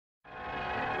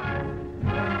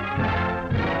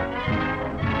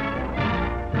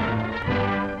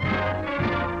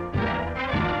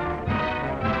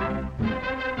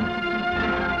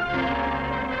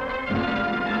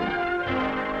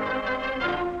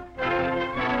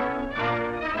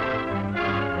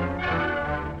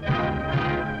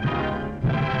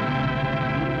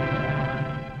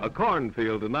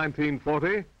cornfield in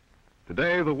 1940,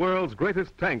 today the world's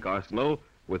greatest tank arsenal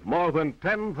with more than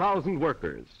 10,000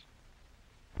 workers.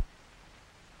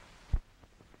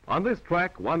 On this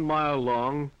track, 1 mile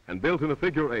long and built in a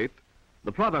figure 8,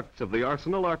 the products of the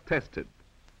arsenal are tested.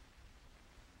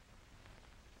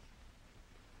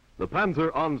 The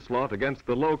Panzer onslaught against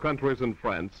the Low Countries in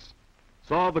France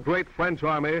saw the great French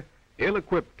army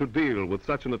ill-equipped to deal with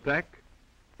such an attack,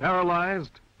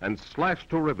 paralyzed and slashed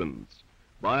to ribbons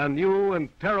by a new and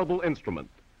terrible instrument,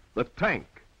 the tank.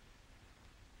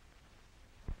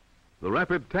 The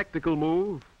rapid tactical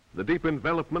move, the deep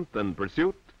envelopment and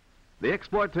pursuit, the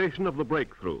exploitation of the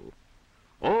breakthrough.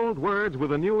 Old words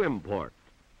with a new import.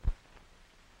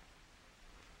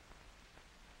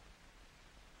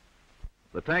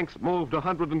 The tanks moved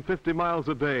 150 miles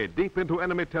a day deep into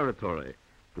enemy territory,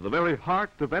 to the very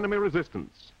heart of enemy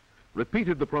resistance,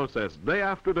 repeated the process day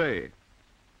after day.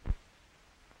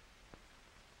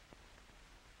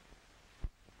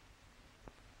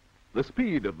 The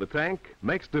speed of the tank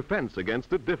makes defense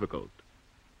against it difficult.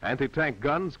 Anti-tank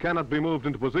guns cannot be moved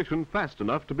into position fast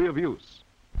enough to be of use.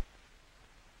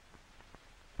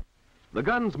 The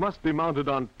guns must be mounted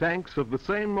on tanks of the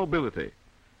same mobility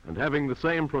and having the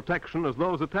same protection as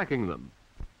those attacking them.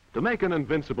 To make an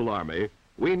invincible army,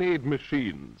 we need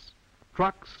machines,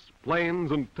 trucks,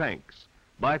 planes, and tanks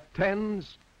by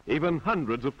tens, even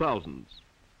hundreds of thousands.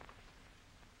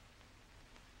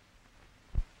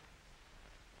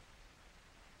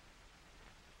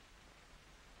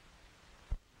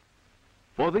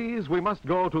 For these, we must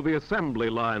go to the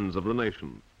assembly lines of the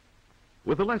nation.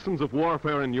 With the lessons of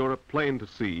warfare in Europe plain to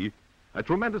see, a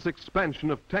tremendous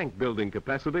expansion of tank building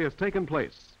capacity has taken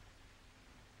place.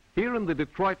 Here in the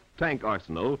Detroit Tank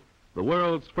Arsenal, the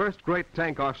world's first great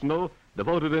tank arsenal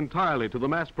devoted entirely to the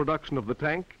mass production of the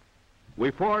tank, we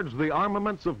forged the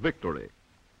armaments of victory.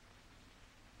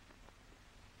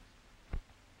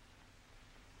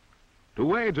 To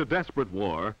wage a desperate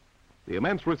war, the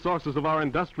immense resources of our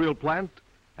industrial plant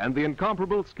and the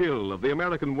incomparable skill of the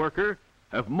American worker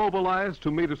have mobilized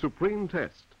to meet a supreme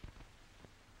test.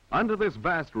 Under this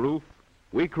vast roof,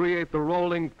 we create the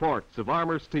rolling forts of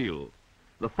armor steel,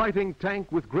 the fighting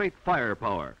tank with great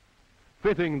firepower,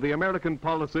 fitting the American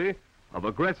policy of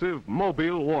aggressive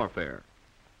mobile warfare.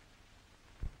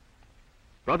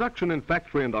 Production in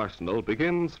factory and arsenal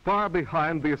begins far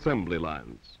behind the assembly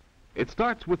lines. It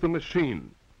starts with the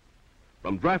machine.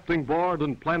 From drafting board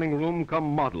and planning room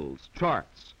come models,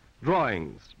 charts,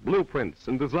 drawings, blueprints,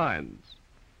 and designs.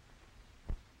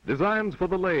 Designs for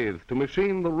the lathe to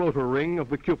machine the rotor ring of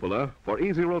the cupola for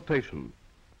easy rotation,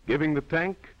 giving the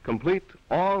tank complete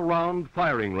all-round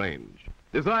firing range.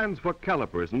 Designs for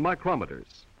calipers and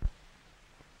micrometers.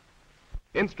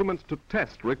 Instruments to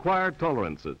test required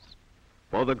tolerances,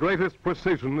 for the greatest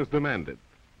precision is demanded.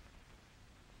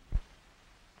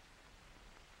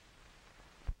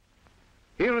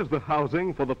 Here is the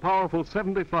housing for the powerful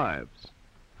 75s,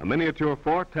 a miniature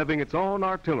fort having its own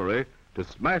artillery to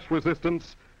smash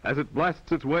resistance as it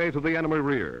blasts its way to the enemy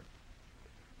rear.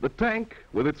 The tank,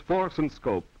 with its force and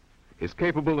scope, is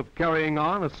capable of carrying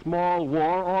on a small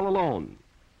war all alone.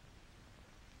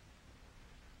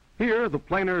 Here, the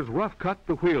planers rough-cut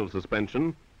the wheel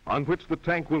suspension on which the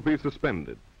tank will be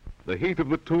suspended. The heat of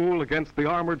the tool against the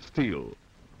armored steel.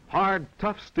 Hard,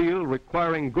 tough steel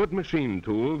requiring good machine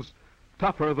tools,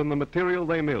 tougher than the material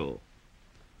they mill.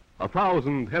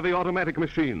 1,000 heavy automatic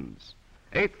machines,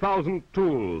 8,000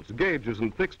 tools, gauges,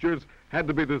 and fixtures had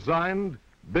to be designed,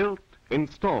 built,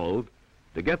 installed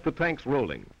to get the tanks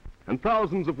rolling. And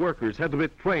thousands of workers had to be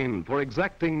trained for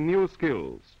exacting new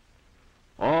skills,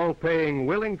 all paying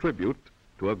willing tribute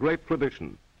to a great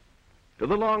tradition, to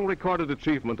the long-recorded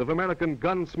achievement of American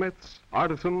gunsmiths,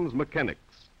 artisans,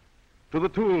 mechanics, to the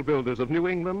tool builders of New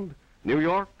England, New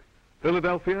York,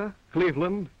 Philadelphia,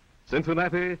 Cleveland,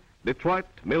 Cincinnati, Detroit,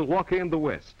 Milwaukee, and the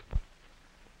West.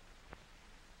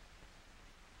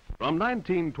 From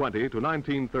 1920 to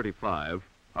 1935,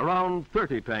 around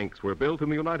 30 tanks were built in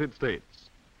the United States.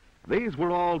 These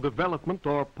were all development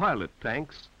or pilot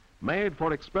tanks made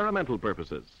for experimental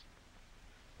purposes.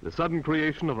 The sudden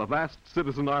creation of a vast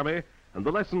citizen army and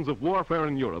the lessons of warfare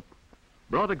in Europe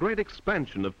brought a great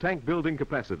expansion of tank building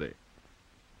capacity.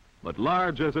 But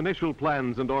large as initial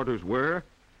plans and orders were,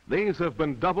 these have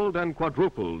been doubled and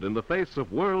quadrupled in the face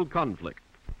of world conflict.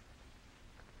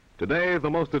 Today, the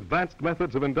most advanced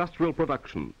methods of industrial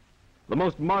production, the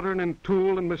most modern in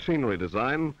tool and machinery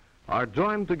design, are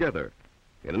joined together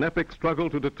in an epic struggle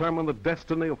to determine the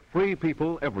destiny of free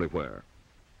people everywhere.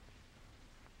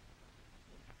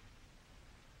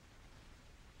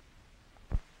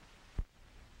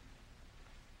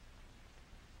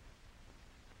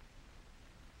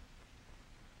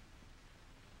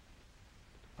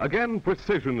 Again,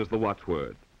 precision is the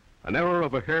watchword. An error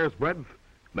of a hair's breadth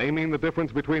may mean the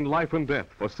difference between life and death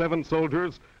for 7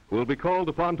 soldiers who will be called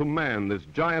upon to man this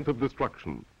giant of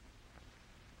destruction.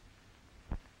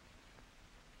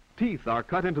 Teeth are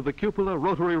cut into the cupola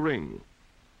rotary ring.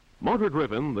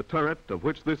 Motor-driven, the turret, of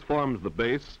which this forms the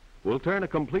base, will turn a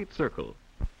complete circle.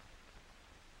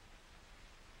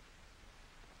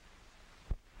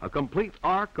 A complete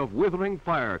arc of withering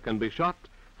fire can be shot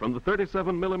from the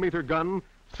 37mm gun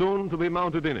soon to be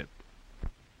mounted in it.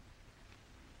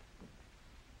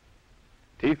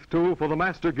 Teeth, too, for the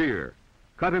master gear,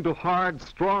 cut into hard,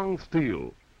 strong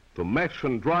steel to mesh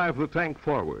and drive the tank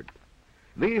forward.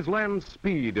 These lend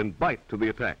speed and bite to the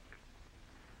attack.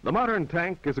 The modern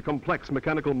tank is a complex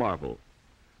mechanical marvel.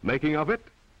 Making of it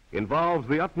involves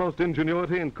the utmost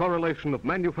ingenuity and correlation of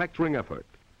manufacturing effort.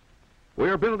 We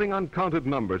are building uncounted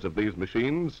numbers of these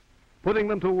machines, putting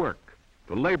them to work,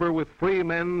 to labor with free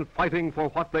men fighting for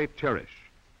what they cherish.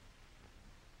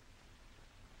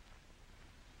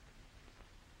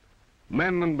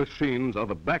 Men and machines are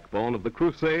the backbone of the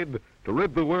crusade to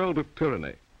rid the world of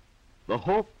tyranny, the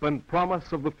hope and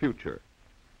promise of the future.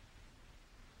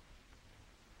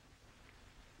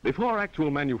 Before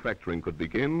actual manufacturing could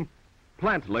begin,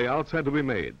 plant layouts had to be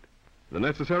made, the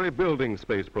necessary building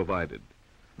space provided,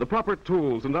 the proper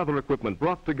tools and other equipment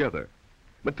brought together,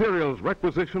 materials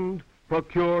requisitioned,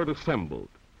 procured, assembled,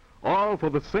 all for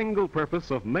the single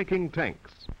purpose of making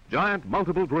tanks. Giant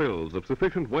multiple drills of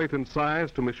sufficient weight and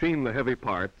size to machine the heavy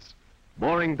parts,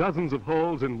 boring dozens of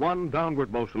holes in one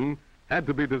downward motion, had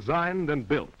to be designed and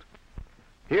built.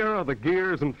 Here are the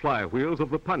gears and flywheels of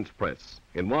the punch press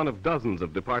in one of dozens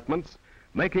of departments,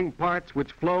 making parts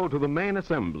which flow to the main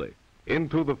assembly,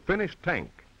 into the finished tank.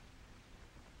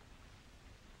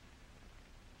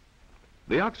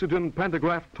 The oxygen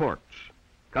pantograph torch,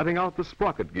 cutting out the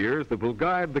sprocket gears that will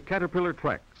guide the Caterpillar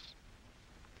tracks.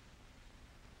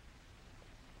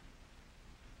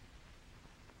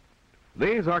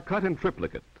 These are cut in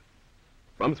triplicate.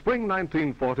 From spring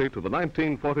 1940 to the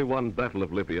 1941 Battle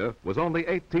of Libya was only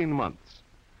 18 months,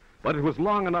 but it was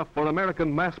long enough for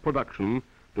American mass production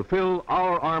to fill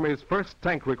our Army's first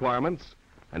tank requirements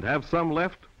and have some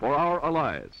left for our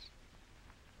allies.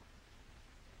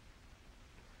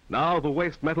 Now the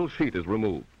waste metal sheet is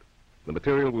removed. The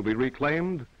material will be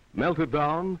reclaimed, melted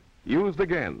down, used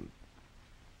again.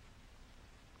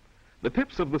 The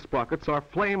tips of the sprockets are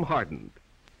flame hardened.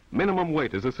 Minimum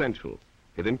weight is essential.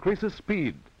 It increases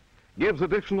speed, gives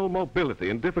additional mobility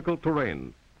in difficult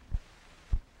terrain.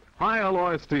 High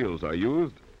alloy steels are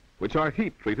used, which are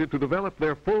heat treated to develop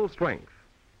their full strength.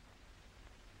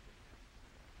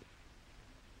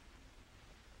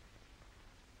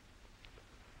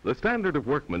 The standard of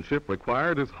workmanship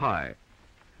required is high.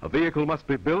 A vehicle must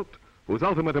be built whose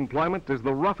ultimate employment is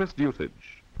the roughest usage.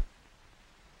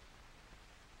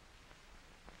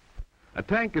 A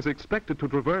tank is expected to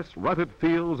traverse rutted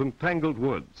fields and tangled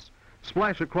woods,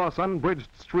 splash across unbridged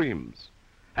streams,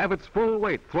 have its full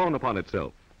weight thrown upon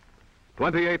itself.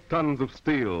 28 tons of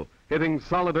steel hitting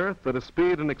solid earth at a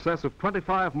speed in excess of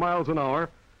 25 miles an hour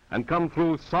and come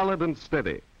through solid and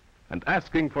steady and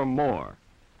asking for more.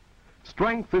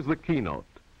 Strength is the keynote,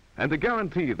 and to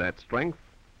guarantee that strength,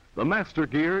 the master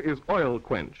gear is oil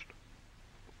quenched.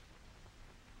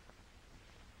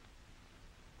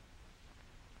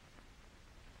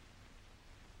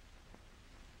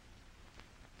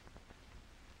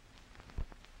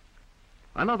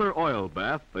 Another oil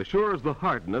bath assures the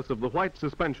hardness of the white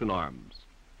suspension arms.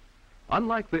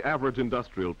 Unlike the average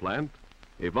industrial plant,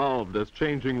 evolved as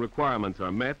changing requirements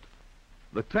are met,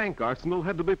 the tank arsenal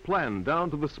had to be planned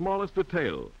down to the smallest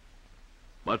detail.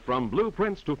 But from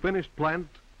blueprints to finished plant,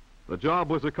 the job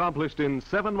was accomplished in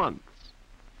 7 months.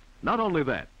 Not only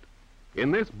that,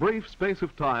 in this brief space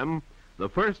of time, the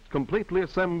first completely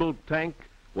assembled tank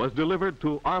was delivered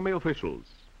to Army officials.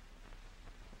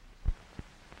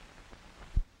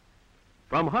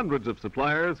 From hundreds of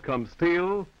suppliers come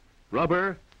steel,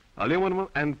 rubber, aluminum,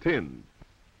 and tin.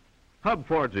 Hub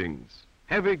forgings,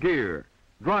 heavy gear,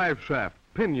 drive shaft,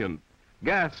 pinion,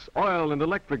 gas, oil, and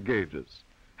electric gauges,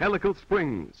 helical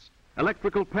springs,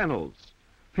 electrical panels,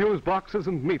 fuse boxes,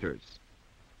 and meters.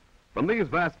 From these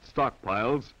vast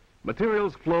stockpiles,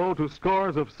 materials flow to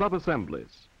scores of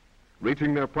sub-assemblies,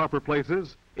 reaching their proper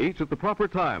places, each at the proper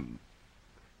time.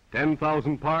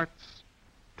 10,000 parts,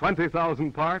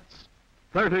 20,000 parts,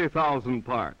 30,000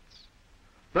 parts.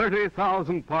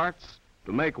 30,000 parts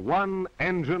to make one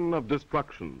engine of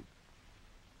destruction.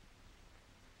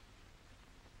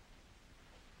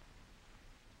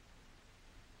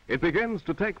 It begins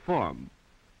to take form.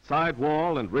 Side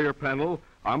wall and rear panel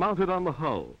are mounted on the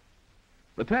hull.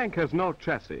 The tank has no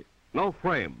chassis, no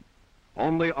frame,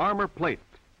 only armor plate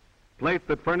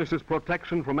that furnishes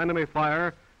protection from enemy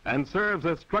fire and serves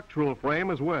as structural frame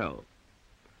as well.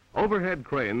 Overhead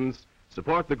cranes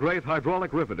support the great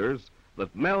hydraulic riveters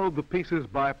that meld the pieces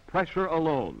by pressure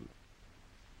alone.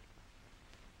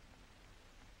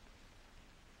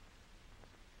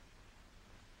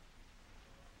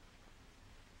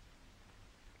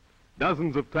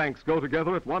 Dozens of tanks go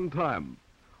together at one time,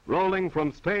 rolling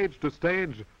from stage to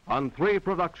stage on 3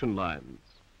 production lines.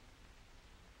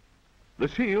 The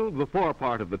shield, the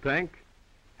forepart of the tank,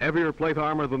 heavier plate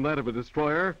armor than that of a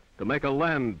destroyer to make a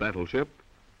land battleship,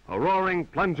 a roaring,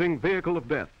 plunging vehicle of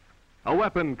death, a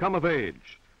weapon come of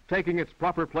age, taking its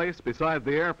proper place beside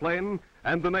the airplane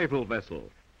and the naval vessel.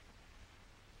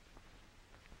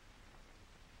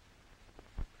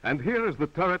 And here is the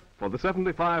turret for the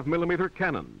 75-millimeter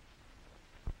cannon.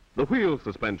 The wheel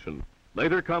suspension.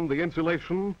 Later come the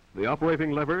insulation, the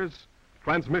operating levers,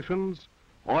 transmissions,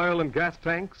 oil and gas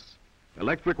tanks,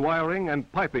 electric wiring,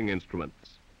 and piping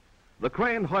instruments. The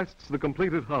crane hoists the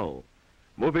completed hull,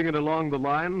 moving it along the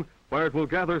line where it will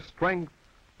gather strength,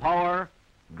 power,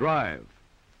 drive.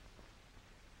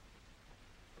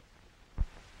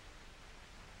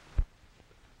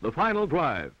 The final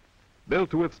drive,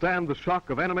 built to withstand the shock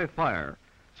of enemy fire,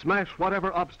 smash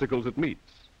whatever obstacles it meets.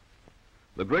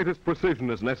 The greatest precision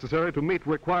is necessary to meet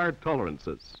required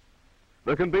tolerances.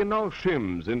 There can be no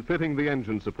shims in fitting the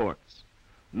engine supports,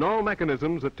 no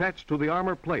mechanisms attached to the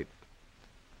armor plate.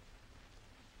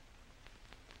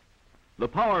 The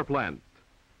power plant,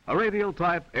 a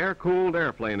radial-type air-cooled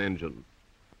airplane engine,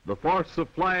 the force of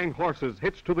flying horses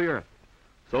hitched to the earth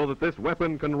so that this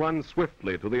weapon can run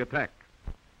swiftly to the attack.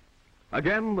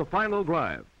 Again, the final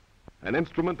drive, an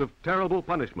instrument of terrible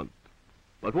punishment.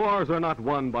 But wars are not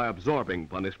won by absorbing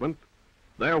punishment.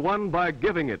 They're won by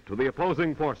giving it to the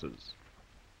opposing forces.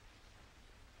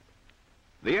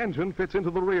 The engine fits into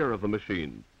the rear of the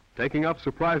machine, taking up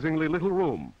surprisingly little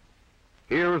room.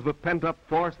 Here is the pent-up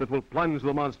force that will plunge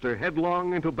the monster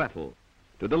headlong into battle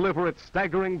to deliver its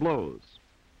staggering blows.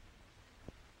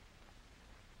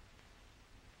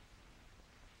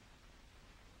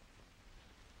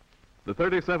 The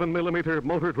 37-millimeter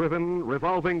motor-driven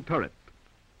revolving turret,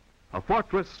 a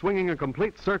fortress swinging a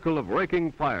complete circle of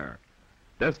raking fire,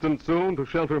 destined soon to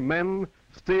shelter men,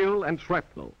 steel, and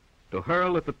shrapnel, to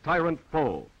hurl at the tyrant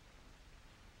foe.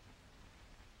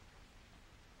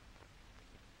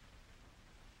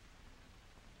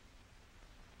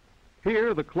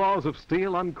 Here, the claws of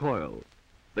steel uncoil,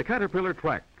 the Caterpillar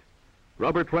track,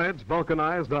 rubber treads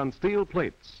vulcanized on steel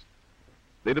plates.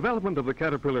 The development of the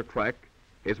Caterpillar track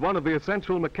is one of the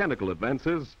essential mechanical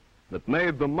advances that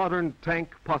made the modern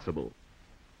tank possible.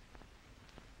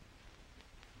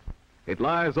 It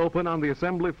lies open on the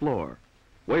assembly floor,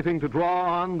 waiting to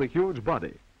draw on the huge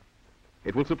body.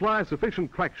 It will supply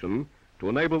sufficient traction to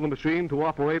enable the machine to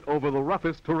operate over the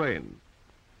roughest terrain.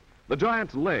 The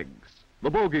giant's legs, the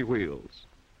bogie wheels.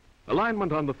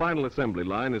 Alignment on the final assembly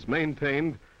line is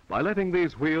maintained by letting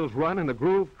these wheels run in a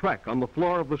grooved track on the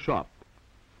floor of the shop.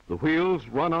 The wheels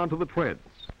run onto the treads.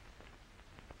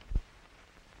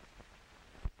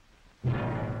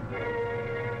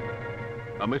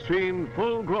 A machine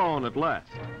full grown at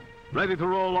last, ready to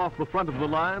roll off the front of the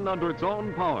line under its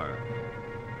own power.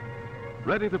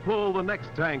 Ready to pull the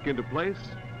next tank into place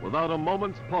without a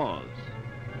moment's pause.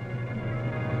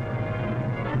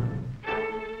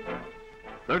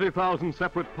 30,000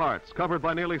 separate parts covered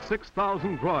by nearly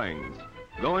 6,000 drawings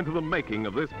go into the making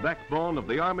of this backbone of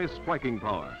the Army's striking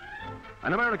power.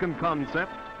 An American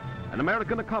concept, an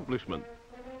American accomplishment,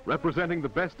 representing the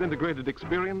best integrated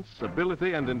experience,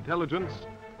 ability, and intelligence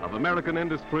of American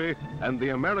industry and the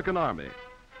American Army.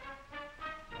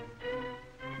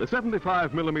 The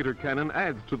 75-millimeter cannon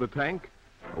adds to the tank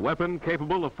a weapon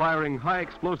capable of firing high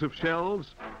explosive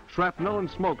shells, shrapnel, and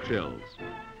smoke shells.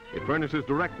 It furnishes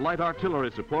direct light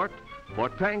artillery support for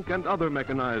tank and other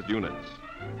mechanized units,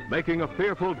 making a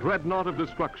fearful dreadnought of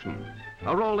destruction,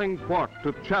 a rolling fort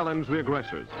to challenge the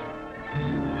aggressors.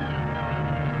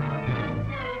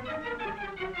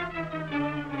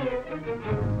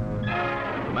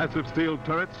 The massive steel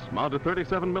turrets mount a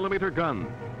 37-millimeter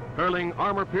gun, hurling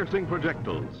armor-piercing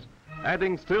projectiles,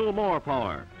 adding still more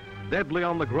power, deadly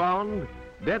on the ground,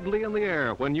 deadly in the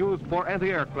air when used for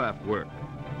anti-aircraft work.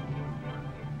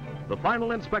 The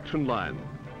final inspection line.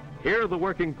 Here the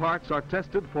working parts are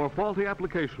tested for faulty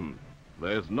application.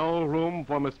 There's no room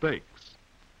for mistakes.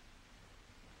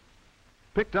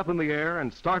 Picked up in the air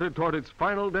and started toward its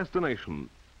final destination,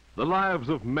 the lives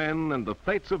of men and the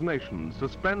fates of nations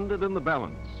suspended in the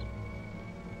balance.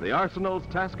 The arsenal's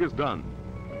task is done.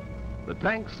 The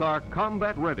tanks are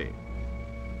combat ready.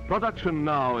 Production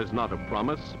now is not a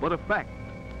promise, but a fact.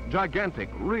 Gigantic,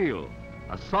 real,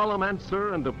 a solemn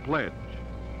answer and a pledge.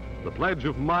 The pledge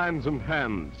of minds and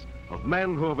hands, of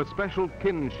men who have a special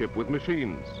kinship with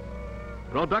machines.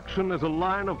 Production is a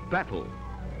line of battle,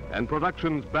 and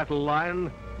production's battle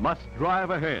line must drive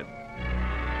ahead.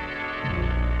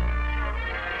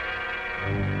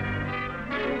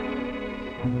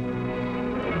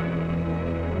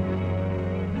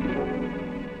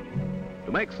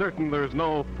 To make certain there's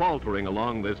no faltering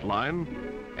along this line,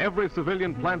 every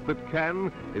civilian plant that can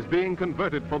is being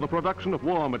converted for the production of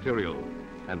war material,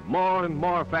 and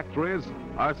more factories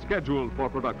are scheduled for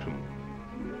production.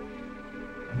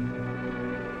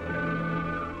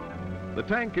 The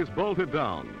tank is bolted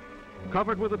down,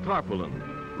 covered with a tarpaulin,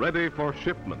 ready for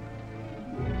shipment.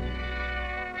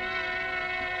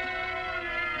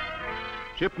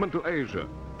 Shipment to Asia,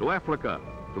 to Africa,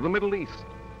 to the Middle East,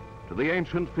 to the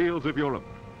ancient fields of Europe,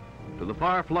 to the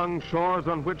far-flung shores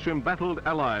on which embattled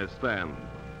allies stand.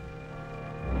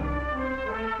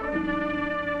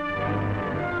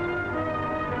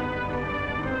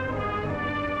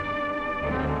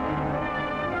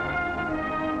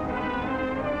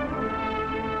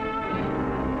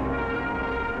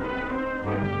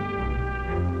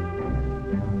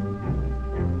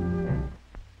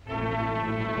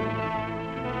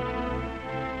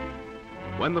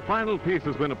 When the final piece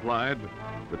has been applied,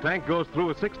 the tank goes through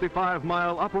a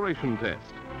 65-mile operation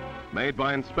test, made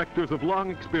by inspectors of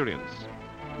long experience,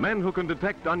 men who can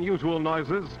detect unusual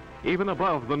noises even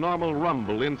above the normal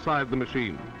rumble inside the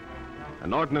machine.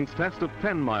 An ordnance test of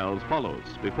 10 miles follows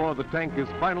before the tank is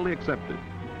finally accepted.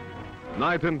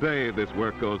 Night and day this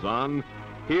work goes on,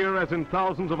 here as in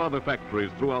thousands of other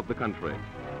factories throughout the country,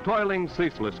 toiling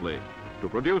ceaselessly to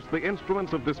produce the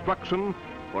instruments of destruction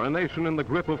for a nation in the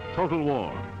grip of total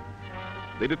war.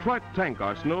 The Detroit Tank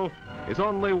Arsenal is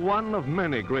only one of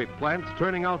many great plants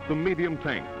turning out the medium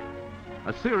tank.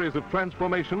 A series of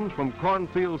transformations from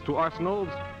cornfields to arsenals,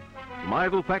 from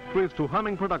idle factories to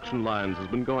humming production lines has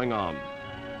been going on.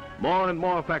 More and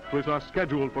more factories are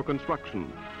scheduled for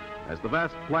construction as the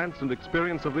vast plants and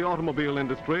experience of the automobile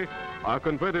industry are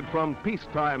converted from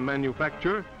peacetime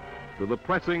manufacture to the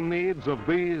pressing needs of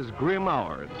these grim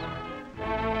hours.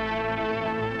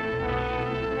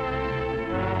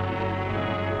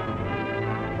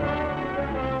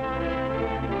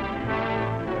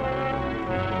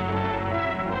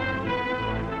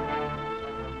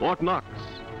 Fort Knox,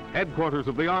 headquarters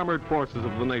of the armored forces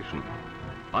of the nation.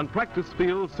 On practice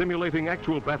fields simulating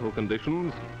actual battle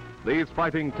conditions, these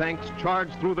fighting tanks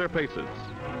charge through their paces.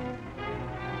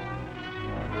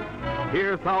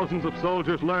 Here, thousands of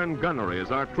soldiers learn gunnery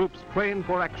as our troops train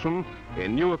for action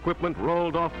in new equipment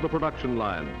rolled off the production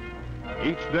line.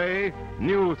 Each day,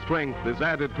 new strength is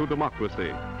added to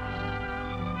democracy.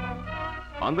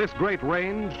 On this great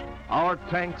range, our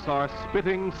tanks are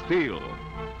spitting steel.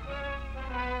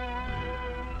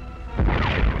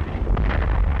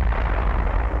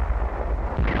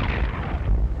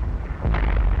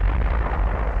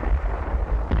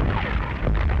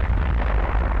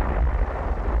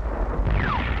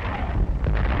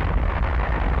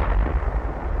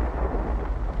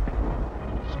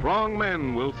 Strong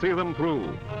men will see them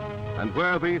through, and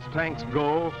where these tanks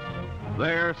go,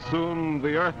 there soon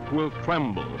the earth will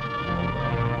tremble.